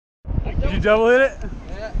Did you double hit it?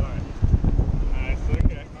 Yeah. All right. Nice.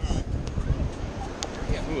 Okay. All right.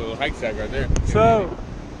 Yeah, ooh, a little hike sack right there. So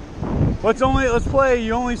let's play.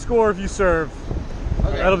 You only score if you serve.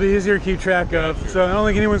 Okay. That'll be easier to keep track of. Yeah, sure. So I don't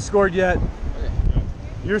think anyone's scored yet. Okay.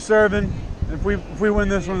 You're serving. If we win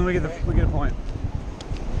this one, we get a point.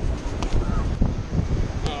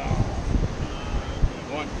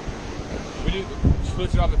 One. We do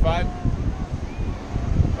switch it off at 5.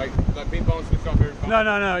 Like ping pong switch off every 5.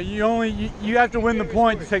 No. You have to win the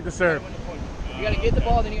point to take the serve. You gotta get the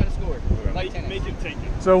ball, then you gotta score. Like tennis. Make it take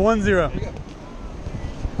it. So 1-0. There you go.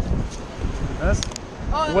 That's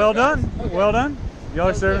Oh, well that's done. nice. Okay. Well done. Y'all are That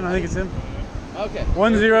was serving. good. I think it's him. Okay.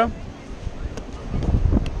 1-0.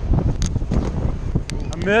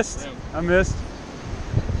 I missed.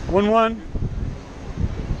 1-1.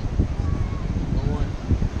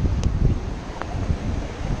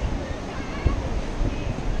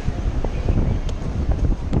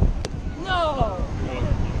 No! All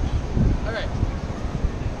right.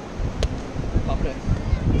 Pop it.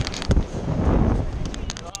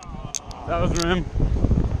 That was rim.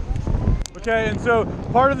 Okay, and so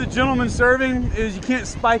part of the gentleman serving is you can't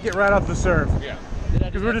spike it right off the serve. Yeah.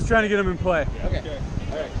 Because we're just trying to get them in play. Okay. Okay.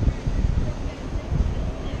 All right.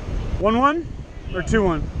 1-1 or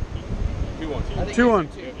 2-1? 2-1. I think 2-1.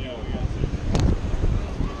 it's 2. Yeah, we got it.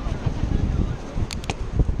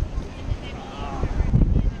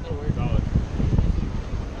 Solid.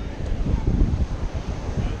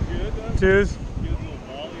 That's good. That's Twos. good little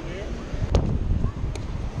volley there.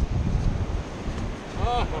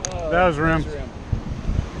 Oh, That was rim. that's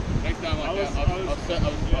Next time like I was- that, I'll set yeah,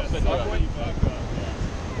 that up. set you back up,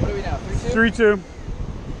 yeah. What are we now? 3-2? 3-2.